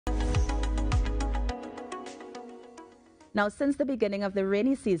Now, since the beginning of the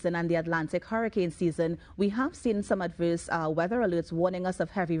rainy season and the Atlantic hurricane season, we have seen some adverse weather alerts warning us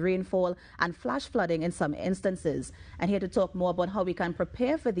of heavy rainfall and flash flooding in some instances. And here to talk more about how we can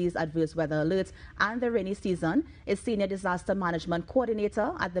prepare for these adverse weather alerts and the rainy season is Senior Disaster Management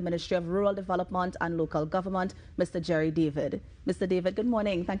Coordinator at the Ministry of Rural Development and Local Government, Mr. Jerry David. Mr. David, good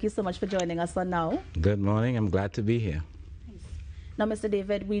morning. Thank you so much for joining us on Now. Good morning. I'm glad to be here. Now, Mr.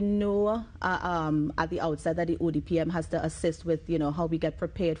 David, we know at the outset that the ODPM has to assist with, how we get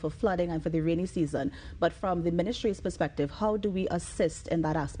prepared for flooding and for the rainy season. But from the ministry's perspective, how do we assist in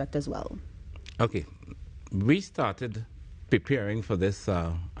that aspect as well? Okay. We started preparing for this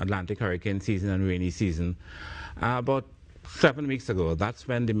Atlantic hurricane season and rainy season about 7 weeks ago. That's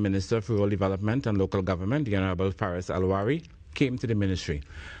when the Minister of Rural Development and Local Government, the Honorable Faris Alwari, came to the ministry.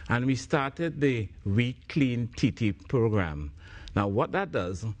 And we started the We Clean TT program. Now, what that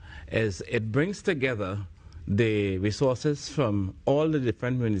does is it brings together the resources from all the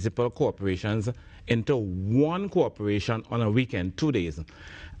different municipal corporations into one corporation on a weekend, 2 days.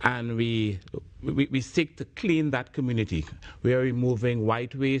 And we seek to clean that community. We are removing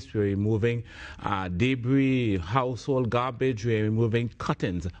white waste, we're removing debris, household garbage, we're removing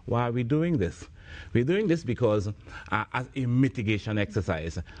cuttings. Why are we doing this? We're doing this because as a mitigation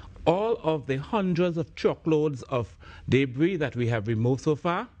exercise. All of the hundreds of truckloads of debris that we have removed so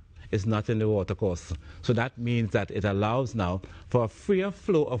far is not in the watercourse. So that means that it allows now for a freer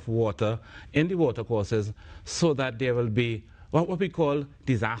flow of water in the watercourses so that there will be what we call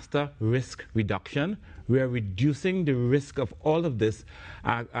disaster risk reduction. We are reducing the risk of all of this,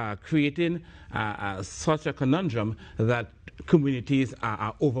 creating such a conundrum that communities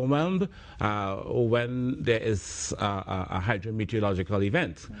are overwhelmed when there is a hydrometeorological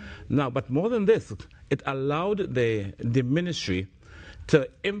event. Now, but more than this, it allowed the ministry to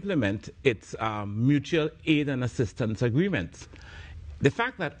implement its mutual aid and assistance agreements. The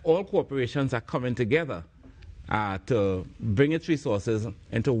fact that all corporations are coming together to bring its resources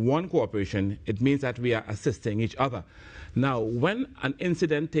into one corporation, it means that we are assisting each other. Now, when an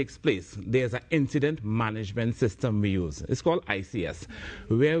incident takes place, there's an incident management system we use. It's called ICS,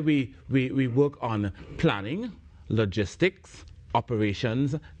 where we work on planning, logistics,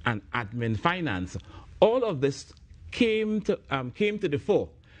 operations, and admin finance. All of this came to the fore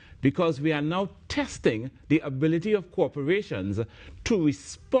because we are now testing the ability of corporations to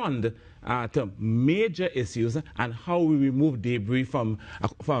respond to major issues and how we remove debris from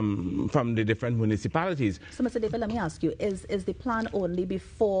the different municipalities. So, Mr. David, let me ask you, is the plan only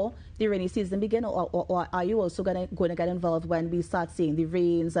before the rainy season begins, or are you also going to get involved when we start seeing the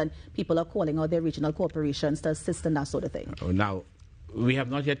rains and people are calling out their regional corporations to assist in that sort of thing? Now, we have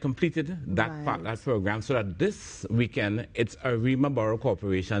not yet completed that program, so that this weekend it's Arima Borough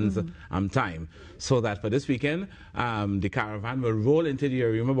Corporation's time. So that for this weekend, the caravan will roll into the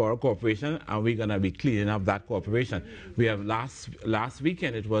Arima Borough Corporation, and we're going to be cleaning up that corporation. We have last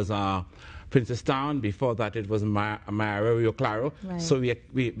weekend it was Princestown. Before that it was Mayara Rio Claro. Right. So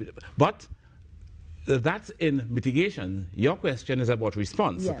but that's in mitigation. Your question is about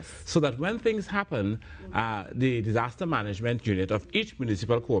response. Yes. So that when things happen, the disaster management unit of each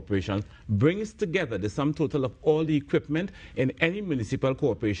municipal corporation brings together the sum total of all the equipment in any municipal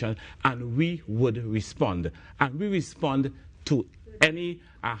corporation, and we would respond. And we respond to any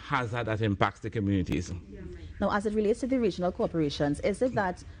hazard that impacts the communities. Now, as it relates to the regional corporations, is it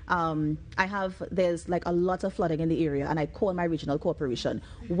that there's like a lot of flooding in the area and I call my regional corporation?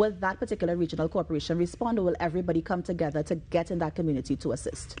 Will that particular regional corporation respond, or will everybody come together to get in that community to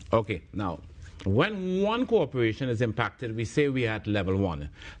assist? Okay, now, when one corporation is impacted, we say we are at level 1.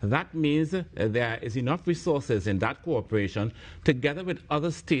 That means there is enough resources in that corporation, together with other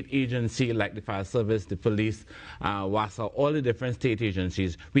state agencies like the fire service, the police, WASA, all the different state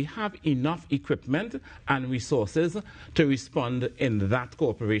agencies. We have enough equipment and resources to respond in that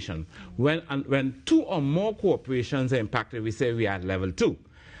corporation. When 2 or more corporations are impacted, we say we are at level 2.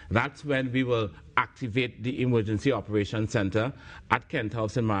 That's when we will activate the Emergency Operations Center at Kent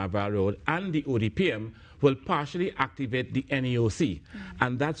House in Marava Road, and the ODPM will partially activate the NEOC.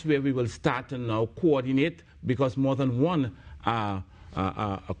 And that's where we will start to now coordinate, because more than one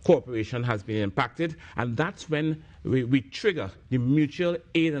a corporation has been impacted, and that's when we trigger the mutual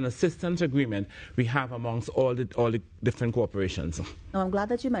aid and assistance agreement we have amongst all the different corporations. Now, I'm glad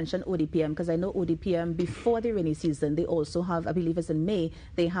that you mentioned ODPM, because I know ODPM, before the rainy season, they also have, I believe it's in May,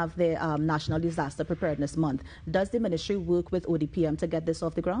 they have their National Disaster Preparedness Month. Does the ministry work with ODPM to get this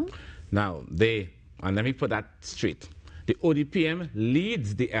off the ground? Now, and let me put that straight. The ODPM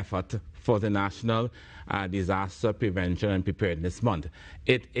leads the effort for the National Disaster Prevention and Preparedness Month.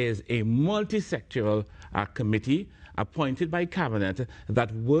 It is a multi-sectoral committee appointed by Cabinet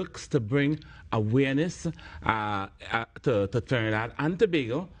that works to bring awareness to Trinidad and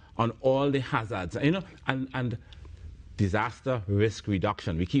Tobago on all the hazards, and disaster risk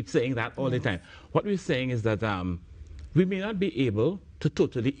reduction. We keep saying that all the time. What we're saying is that we may not be able to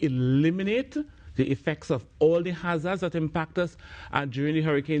totally eliminate the effects of all the hazards that impact us during the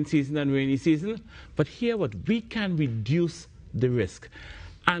hurricane season and rainy season, but here what we can reduce the risk.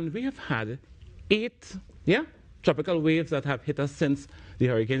 And we have had 8 tropical waves that have hit us since the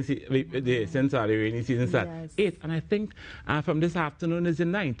hurricane since the rainy season started. 8, and I think from this afternoon is the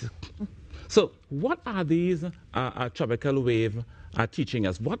 9th. So what are these tropical waves teaching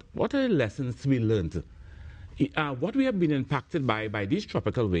us? What are the lessons we learned? What we have been impacted by these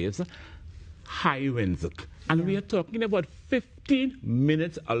tropical waves, high winds. And we are talking about 15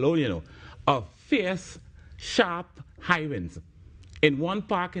 minutes alone, of fierce, sharp, high winds. In one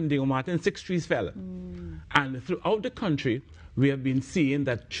park in Diego Martin, 6 trees fell. And throughout the country, we have been seeing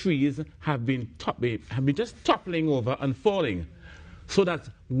that trees have been just toppling over and falling. So that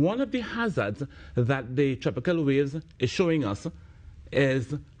one of the hazards that the tropical waves is showing us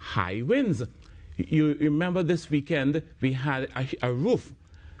is high winds. You remember this weekend, we had a roof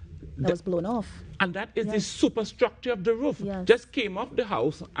that was blown off. And that is the superstructure of the roof. Just came off the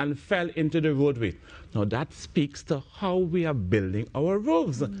house and fell into the roadway. Now that speaks to how we are building our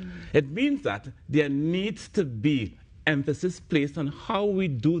roofs. It means that there needs to be emphasis placed on how we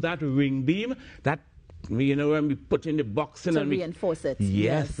do that ring beam, that when we put in the box and we reinforce it.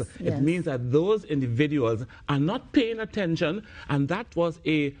 Yes. It means that those individuals are not paying attention, and that was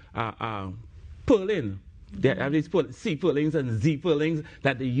a purling. There are these C purlings and Z purlings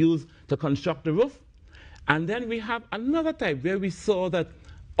that they use to construct the roof. And then we have another type where we saw that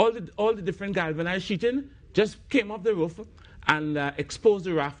all the different galvanized sheeting just came off the roof and exposed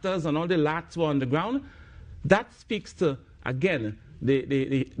the rafters, and all the lats were on the ground. That speaks to, again,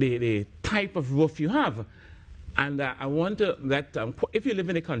 the type of roof you have. And I want to let, if you live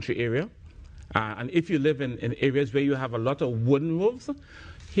in a country area, and if you live in areas where you have a lot of wooden roofs,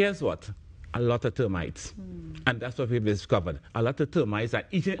 here's what. A lot of termites. And that's what we've discovered. A lot of termites are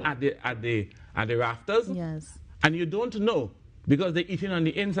eating at the rafters. And you don't know because they're eating on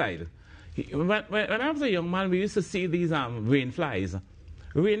the inside. When I was a young man, we used to see these rain flies.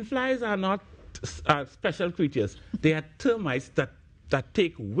 Rain flies are not special creatures. They are termites that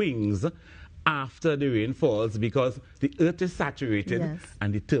take wings after the rain falls because the earth is saturated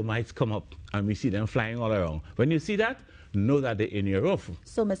and the termites come up and we see them flying all around. When you see that, know that they're in your roof.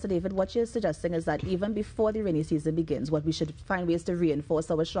 So, Mr. David, what you're suggesting is that even before the rainy season begins, what we should find ways to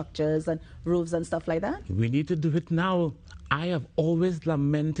reinforce our structures and roofs and stuff like that? We need to do it now. I have always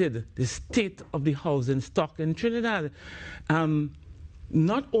lamented the state of the housing stock in Trinidad.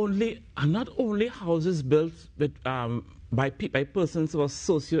 Not only houses built with, by persons who are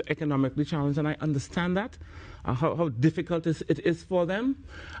socioeconomically challenged, and I understand that, how difficult it is for them.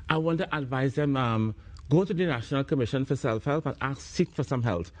 I want to advise them, go to the National Commission for Self-Help and seek for some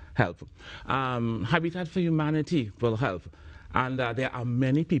help. Habitat for Humanity will help. And there are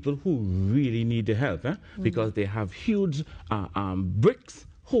many people who really need the help because they have huge bricks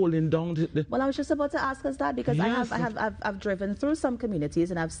holding down the... Well, I was just about to ask us that because I've driven through some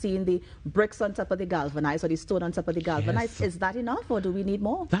communities and I've seen the bricks on top of the galvanized or the stone on top of the galvanized. Is that enough or do we need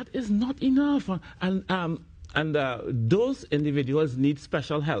more? That is not enough. And those individuals need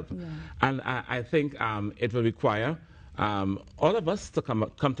special help. And I think it will require all of us to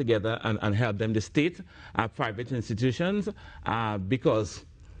come together and help them, the state, private institutions, because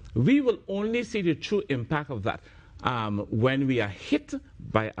we will only see the true impact of that when we are hit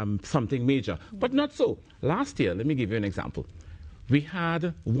by something major. But not so. Last year, let me give you an example. We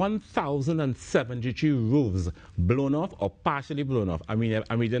had 1,073 roofs blown off or partially blown off. And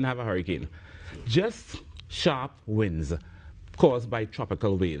we didn't have a hurricane. Just sharp winds caused by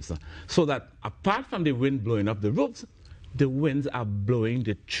tropical waves. So that apart from the wind blowing up the roofs, the winds are blowing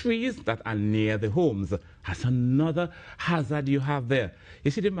the trees that are near the homes. That's another hazard you have there.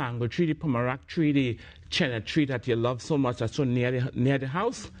 You see the mango tree, the pomarac tree, the cheddar tree that you love so much, that's so near the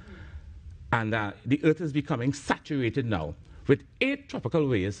house? And the earth is becoming saturated now. With 8 tropical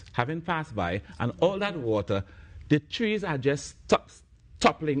waves having passed by and all that water, the trees are just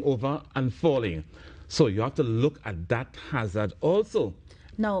toppling over and falling. So you have to look at that hazard also.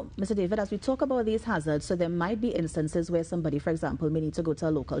 Now, Mr. David, as we talk about these hazards, so there might be instances where somebody, for example, may need to go to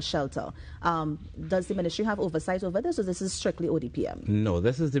a local shelter. Does the ministry have oversight over this, or this is strictly ODPM? No,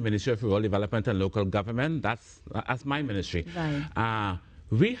 this is the Ministry of Rural Development and Local Government. That's my ministry. Right.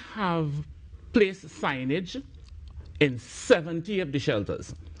 We have placed signage in 70 of the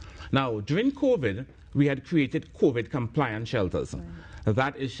shelters. Now, during COVID, we had created COVID-compliant shelters. Right.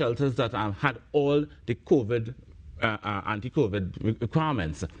 That is shelters that had all the COVID, anti-COVID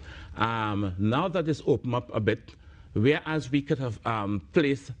requirements. Now that it's opened up a bit, whereas we could have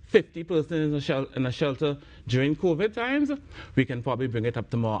placed 50 persons in a shelter during COVID times, we can probably bring it up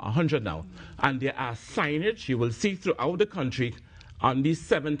to more 100 now. And there are signage you will see throughout the country on these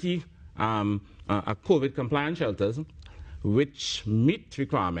 70 COVID-compliant shelters, which meet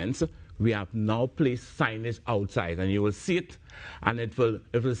requirements. We have now placed signage outside, and you will see it, and it will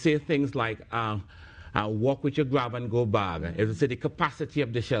say things like walk with your grab-and-go bag. It will say the capacity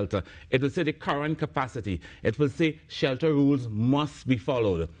of the shelter. It will say the current capacity. It will say shelter rules must be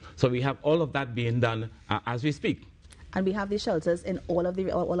followed. So we have all of that being done as we speak. And we have these shelters in all of the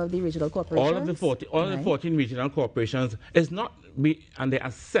regional corporations? All of the 14 regional corporations. It's not, and there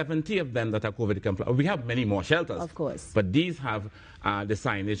are 70 of them that are COVID compliant. We have many more shelters. Of course. But these have the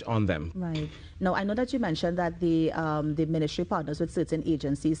signage on them. Right. Now, I know that you mentioned that the ministry partners with certain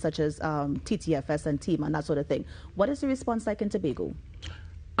agencies such as TTFS and TEAM and that sort of thing. What is the response like in Tobago?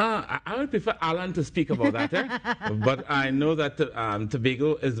 I would prefer Alan to speak about that, but I know that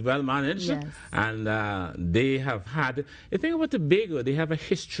Tobago is well managed, yes. And they have had, the thing about Tobago, they have a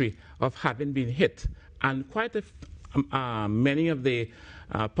history of having been hit, and quite many of the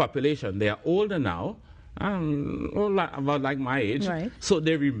population, they are older now, about like my age, right. So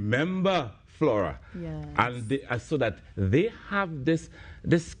they remember flora, yes. And so that they have this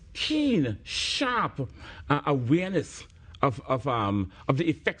keen, sharp awareness of the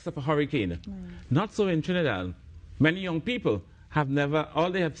effects of a hurricane. Right. Not so in Trinidad. Many young people have never,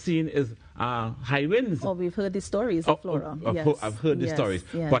 all they have seen is high winds. Oh, we've heard the stories of flora. Yes. I've heard the stories,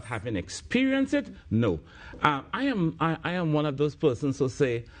 yes. But having experienced it, no. I am one of those persons who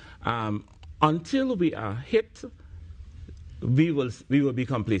say, until we are hit, we will be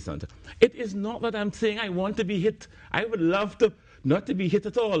complacent. It is not that I'm saying I want to be hit. I would love to not to be hit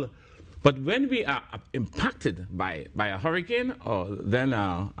at all. But when we are impacted by a hurricane, then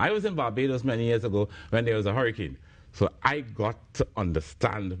I was in Barbados many years ago when there was a hurricane. So I got to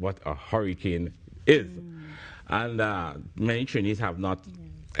understand what a hurricane is. And many trainees have not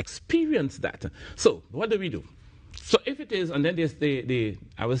experienced that. So what do we do? So if it is, and then there's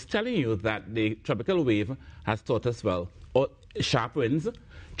I was telling you that the tropical wave has taught us well, sharp winds,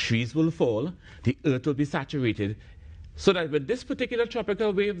 trees will fall, the earth will be saturated. So that with this particular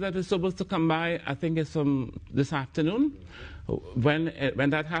tropical wave that is supposed to come by, I think it's from this afternoon, when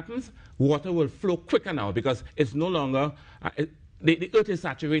that happens, water will flow quicker now because it's no longer, the earth is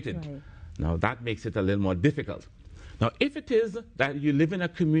saturated. Right. Now that makes it a little more difficult. Now if it is that you live in a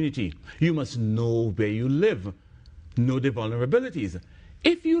community, you must know where you live, know the vulnerabilities.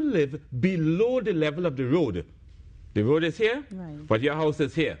 If you live below the level of the road is here, right. But your house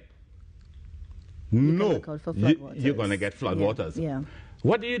is here. No, you're going to get floodwaters. Yeah.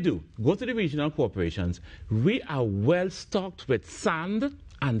 What do? Go to the regional corporations. We are well stocked with sand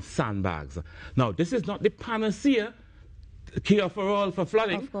and sandbags. Now, this is not the panacea, cure for all for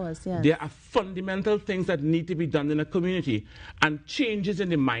flooding. Of course, yes. There are fundamental things that need to be done in a community and changes in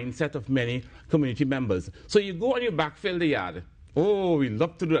the mindset of many community members. So you go and you backfill the yard. Oh, we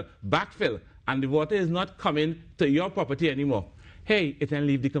love to do that. Backfill, and the water is not coming to your property anymore. Hey, it can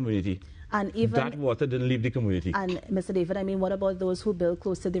leave the community. And even that water didn't leave the community. And Mr. David, I mean, what about those who build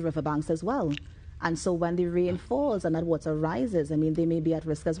close to the riverbanks as well? And so when the rain falls and that water rises, I mean, they may be at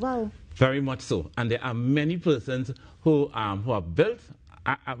risk as well. Very much so. And there are many persons who are built.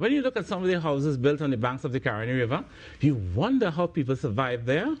 When you look at some of the houses built on the banks of the Caroni River, you wonder how people survive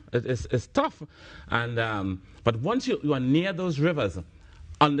there. It's tough. And but once you are near those rivers,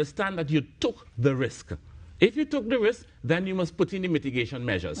 understand that you took the risk. If you took the risk, then you must put in the mitigation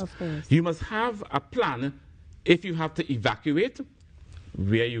measures. Of course. You must have a plan if you have to evacuate,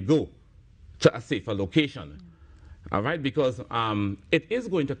 where you go to a safer location. All right, because it is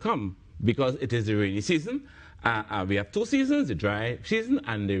going to come because it is the rainy season. We have two seasons, the dry season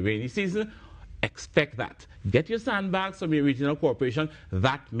and the rainy season. Expect that. Get your sandbags from your regional corporation.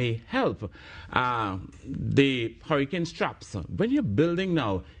 That may help. The hurricane straps. When you're building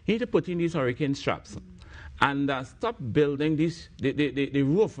now, you need to put in these hurricane straps. And stop building the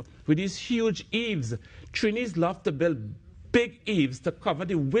roof with these huge eaves. Trainees love to build big eaves to cover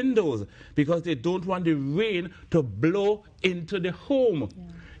the windows because they don't want the rain to blow into the home. Yeah.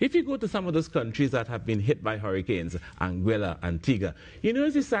 If you go to some of those countries that have been hit by hurricanes, Anguilla, Antigua, you know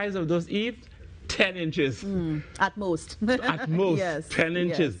the size of those eaves? 10 inches. At most. At most, yes. 10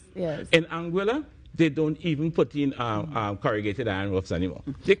 inches. Yes. In Anguilla, they don't even put in corrugated iron roofs anymore.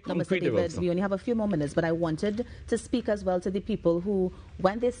 They concrete the roofs. We only have a few more minutes, but I wanted to speak as well to the people who,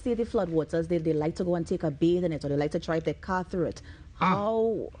 when they see the floodwaters, they like to go and take a bathe in it, or they like to drive their car through it.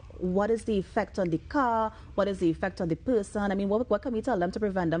 What is the effect on the car? What is the effect on the person? I mean, what can we tell them to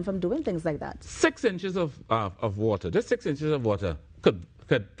prevent them from doing things like that? 6 inches of water, just 6 inches of water could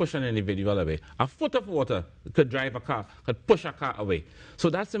push an individual away. A foot of water could drive a car, could push a car away. So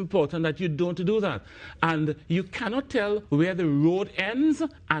that's important that you don't do that. And you cannot tell where the road ends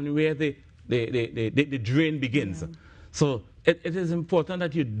and where the drain begins. Yeah. So it is important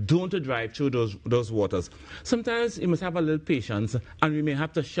that you don't drive through those waters. Sometimes you must have a little patience, and we may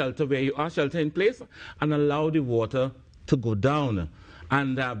have to shelter where you are, shelter in place, and allow the water to go down.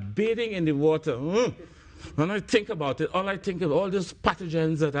 And bathing in the water, when I think about it, all I think of all those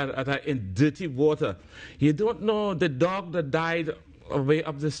pathogens that are in dirty water. You don't know the dog that died away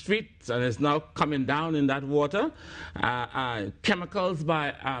up the street and is now coming down in that water. Chemicals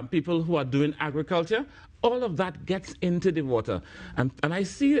by people who are doing agriculture. All of that gets into the water, and I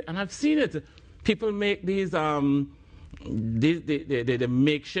see it, and I've seen it. People make these the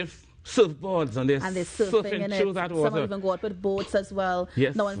makeshift surfboards, and they're surfing through that water. Some even go out with boats as well.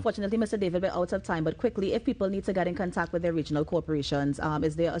 Yes. Now, unfortunately, Mr. David, we're out of time, but quickly, if people need to get in contact with their regional corporations,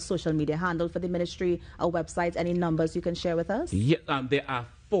 is there a social media handle for the ministry, a website, any numbers you can share with us? Yeah, there are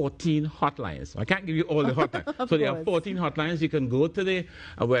 14 hotlines. I can't give you all the hotlines. So there are 14 hotlines. You can go to the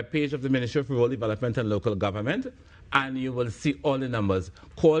webpage of the Ministry of Rural Development and Local Government, and you will see all the numbers.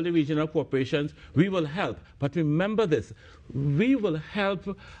 Call the regional corporations. We will help. But remember this, we will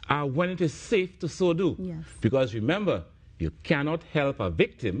help when it is safe to so do. Yes. Because remember, you cannot help a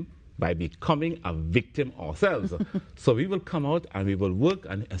victim by becoming a victim ourselves. So we will come out and we will work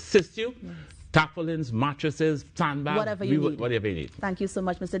and assist you. Yes. Tarpaulins, mattresses, sandbags, whatever you need. Thank you so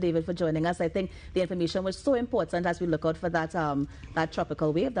much, Mr. David, for joining us. I think the information was so important as we look out for that that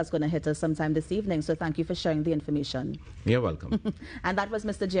tropical wave that's going to hit us sometime this evening. So thank you for sharing the information. You're welcome. And that was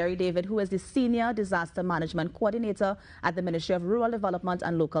Mr. Jerry David, who is the Senior Disaster Management Coordinator at the Ministry of Rural Development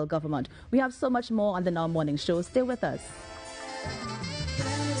and Local Government. We have so much more on the Now Morning Show. Stay with us.